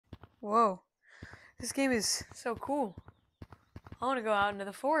Whoa, this game is so cool. I want to go out into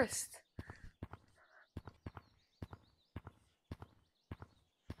the forest.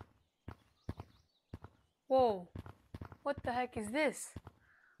 Whoa, what the heck is this?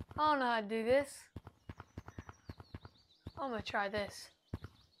 I don't know how to do this. I'm gonna try this.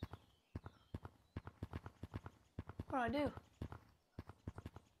 What do I do?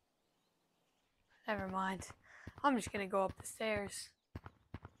 Never mind. I'm just gonna go up the stairs.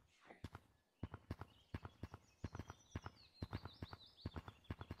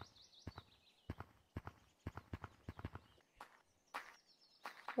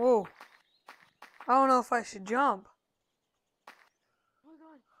 Whoa. I don't know if I should jump. Oh my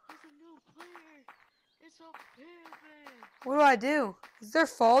god, it's a new player! It's a pivot! What do I do? Is there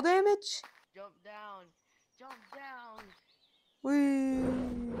fall damage? Jump down! Jump down! Whee!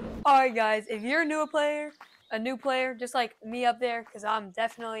 Alright guys, if you're a new player, just like me up there, because I'm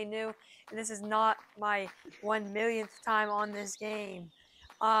definitely new, and this is not my 1 millionth time on this game.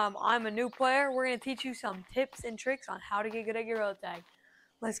 I'm a new player. We're going to teach you some tips and tricks on how to get good at Gorilla Tag.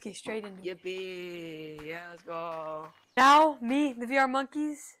 Let's get straight into it. Yippee! Yeah, let's go! Now, me, the VR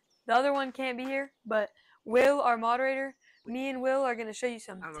Monkeys, the other one can't be here, but Will, our moderator, me and Will are going to show you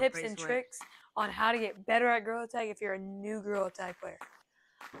some tips and tricks on how to get better at Gorilla Tag if you're a new Gorilla Tag player.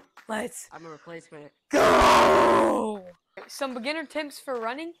 I'm a replacement. Go! Some beginner tips for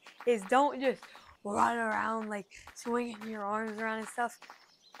running is don't just run around like swinging your arms around and stuff.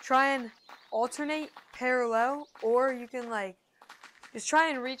 Try and alternate parallel, or you can like just try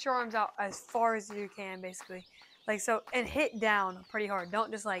and reach your arms out as far as you can, basically. Like so, and hit down pretty hard. Don't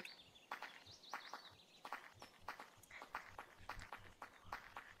just like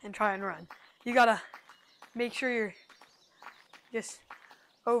and try and run. You gotta make sure you're just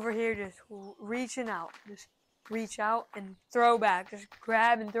over here, just reaching out. Just reach out and throw back. Just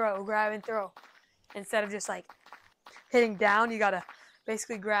grab and throw. Instead of just like hitting down, you gotta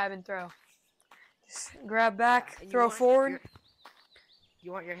basically grab and throw. Just grab back, throw forward.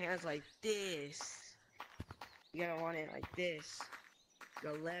 You want your hands like this. You gotta want it like this.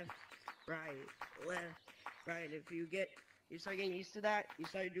 Go left, right, If you start getting used to that, you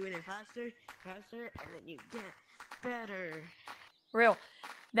start doing it faster, and then you get better. Real.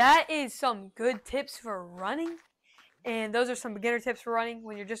 That is some good tips for running. And those are some beginner tips for running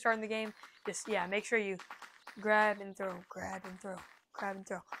when you're just starting the game. Just, yeah, make sure you grab and throw.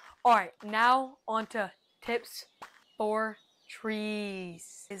 All right, now on to tips for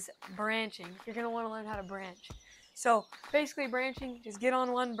trees. Is branching. You're going to want to learn how to branch. So basically branching, just get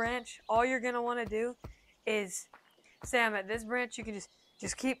on one branch. All you're going to want to do is, say I'm at this branch, you can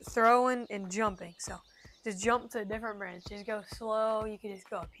just keep throwing and jumping. So just jump to a different branch. Just go slow. You can just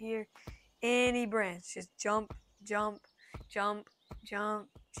go up here. Any branch. Just jump.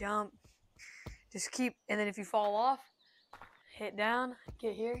 Just keep, and then if you fall off, hit down,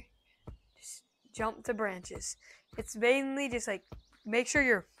 get here, just jump to branches. It's mainly just like, make sure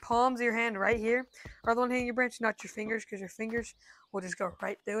your palms of your hand right here are the one hitting your branch, not your fingers, because your fingers will just go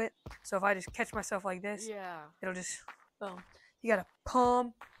right through it. So if I just catch myself like this, it'll just, boom. You gotta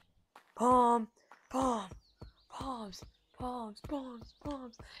palms, and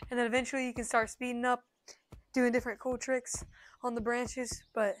then eventually you can start speeding up, doing different cool tricks on the branches.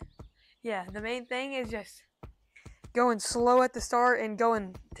 But yeah, the main thing is just going slow at the start and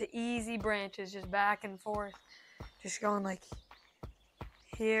going to easy branches, just back and forth, just going like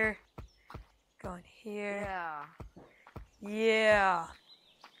here, going here. Yeah.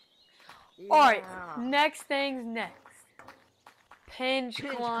 All right, next thing's next. Pinch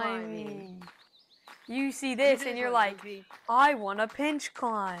climbing. You see this and you're like, I want to pinch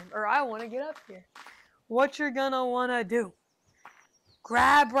climb, or I want to get up here. What you're gonna want to do,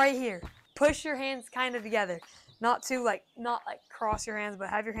 grab right here. Push your hands kind of together. Not like cross your hands, but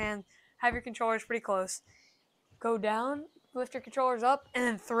have your controllers pretty close. Go down, lift your controllers up, and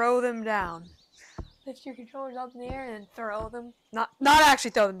then throw them down. Lift your controllers up in the air and then throw them. Not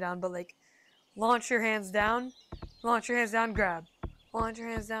actually throw them down, but like launch your hands down, grab. Launch your hands down, grab. Launch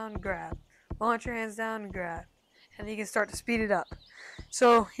your hands down, grab. And then you can start to speed it up.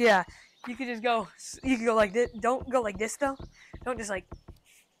 So yeah, you can go like this. Don't go like this though. Don't just like,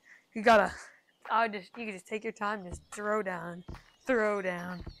 you can just take your time, just throw down,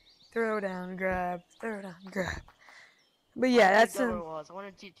 grab. But yeah, that's double walls. I want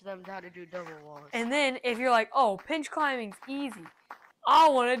to teach them how to do double walls. And then if you're like, oh, pinch climbing's easy, I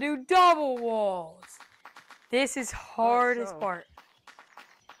want to do double walls. This is hardest part.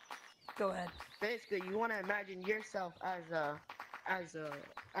 Go ahead. Basically, you want to imagine yourself as a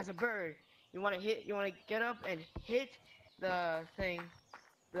bird. You want to get up and hit the thing,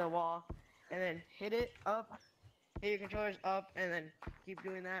 the wall, and then hit it up. Hit your controllers up, and then keep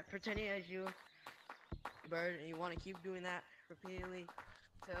doing that, pretending as you bird, and you want to keep doing that repeatedly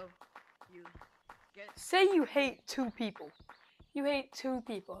till you get. Say you hate two people. You hate two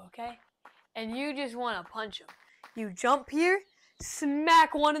people, okay? And you just want to punch them. You jump here,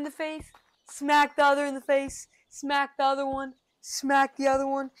 smack one in the face, smack the other in the face, smack the other one, smack the other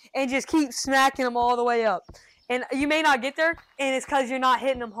one, and just keep smacking them all the way up. And you may not get there, and it's because you're not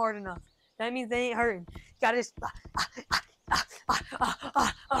hitting them hard enough. That means they ain't hurting. You gotta just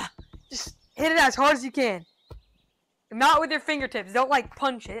hit it as hard as you can. Not with your fingertips. Don't like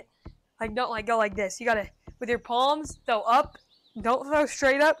punch it. Like don't like go like this. You gotta with your palms throw up. Don't throw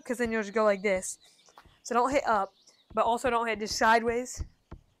straight up because then you'll just go like this. So don't hit up, but also don't hit just sideways.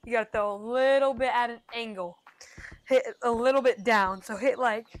 You gotta throw a little bit at an angle. Hit a little bit down. So hit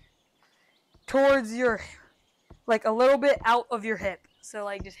like towards your, like a little bit out of your hip. So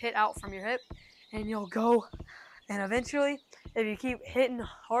like just hit out from your hip and you'll go. And eventually, if you keep hitting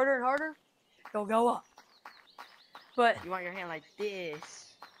harder and harder, you'll go up. But you want your hand like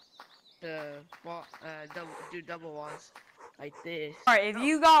this to do double walls like this. Alright, if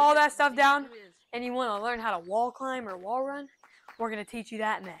you got all that stuff down and you want to learn how to wall climb or wall run, we're going to teach you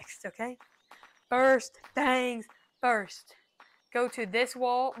that next, okay? First things first. Go to this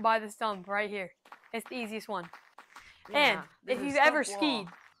wall by the stump right here. It's the easiest one. And if you've ever skied,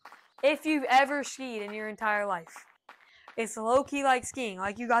 in your entire life, it's low-key like skiing.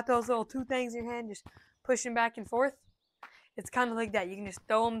 Like you got those little two things in your hand just pushing back and forth. It's kind of like that. You can just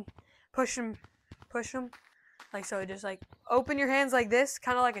throw them, push them, like so. Just like open your hands like this,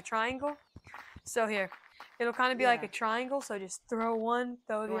 kind of like a triangle. So here, it'll kind of be like a triangle. So just throw one,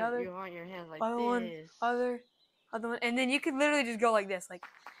 throw the other. You want your hands like other this. One, other one, and then you could literally just go like this. Like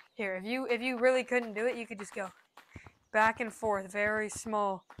here, if you really couldn't do it, you could just go back and forth, very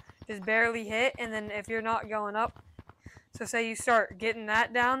small, just barely hit. And then if you're not going up, so say you start getting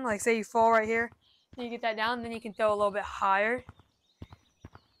that down, like say you fall right here. You get that down, then you can throw a little bit higher.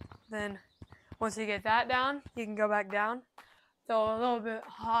 Then once you get that down, you can go back down, throw a little bit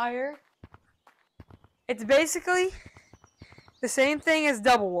higher. It's basically the same thing as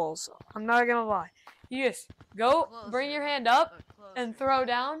double walls. I'm not gonna lie. You just go, bring your hand up, and throw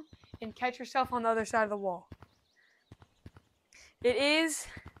down, and catch yourself on the other side of the wall. It is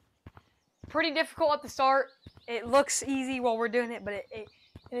pretty difficult at the start. It looks easy while we're doing it, but it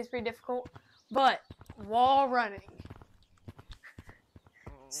is pretty difficult. But wall running.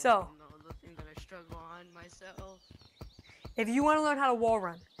 So, the thing that I struggle on myself. If you want to learn how to wall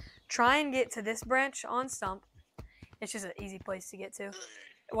run, try and get to this branch on stump. It's just an easy place to get to.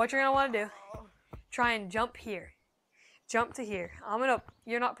 What you're gonna want to do, try and jump here. Jump to here.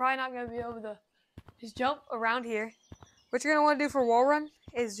 You're probably not gonna be able to just jump around here. What you're gonna want to do for wall run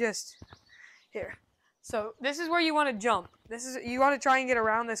is just here. So this is where you want to jump. You want to try and get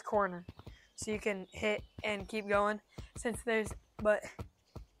around this corner. So you can hit and keep going. But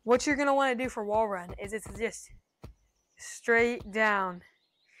what you're gonna want to do for wall run is it's just straight down.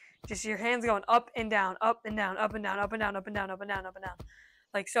 Just your hands going up and down, up and down, up and down, up and down, up and down, up and down, up and down.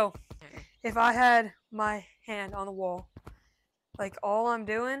 Like so. If I had my hand on the wall, like all I'm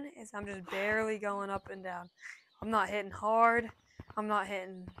doing is I'm just barely going up and down. I'm not hitting hard. I'm not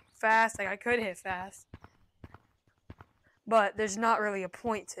hitting fast. Like I could hit fast, but there's not really a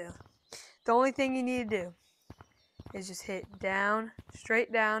point to. The only thing you need to do is just hit down,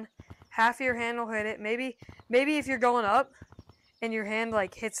 straight down. Half of your hand will hit it. Maybe if you're going up and your hand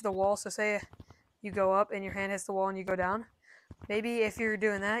like hits the wall, so say you go up and your hand hits the wall and you go down. Maybe if you're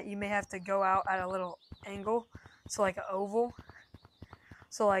doing that, you may have to go out at a little angle, so like an oval.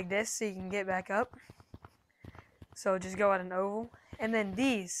 So like this, so you can get back up. So just go at an oval. And then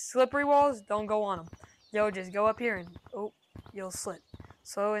these slippery walls, don't go on them. Yo, just go up here and you'll slip.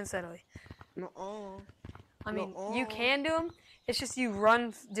 Slow and steadily. I mean, you can do them. It's just you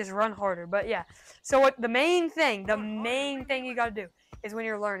run harder. But yeah. So the main thing you gotta do is when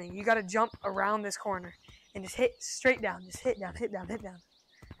you're learning, you gotta jump around this corner and just hit straight down. Just hit down, hit down, hit down.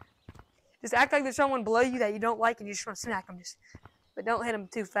 Just act like there's someone below you that you don't like, and you just want to smack them. But don't hit them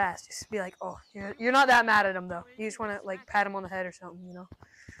too fast. Just be like, oh, you're not that mad at them though. You just want to like pat them on the head or something, you know.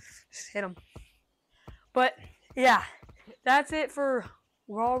 Just hit them. But yeah, that's it for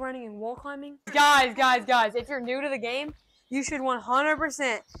wall running and wall climbing. Guys, if you're new to the game, you should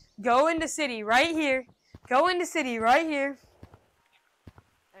 100% go into city right here. Go into city right here.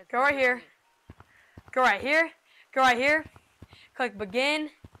 Go right here. Go right here. Go right here. Click begin.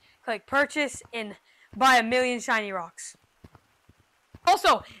 Click purchase and buy 1,000,000 shiny rocks.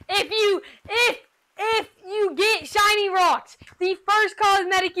 Also, if if you get shiny rocks, the first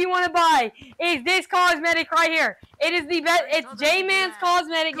cosmetic you want to buy is this cosmetic right here. It is the best. It's J-Man's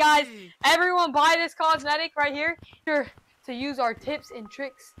cosmetic, guys. Everyone buy this cosmetic right here. Sure to use our tips and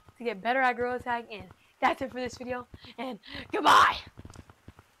tricks to get better at Gorilla Tag. And that's it for this video. And goodbye.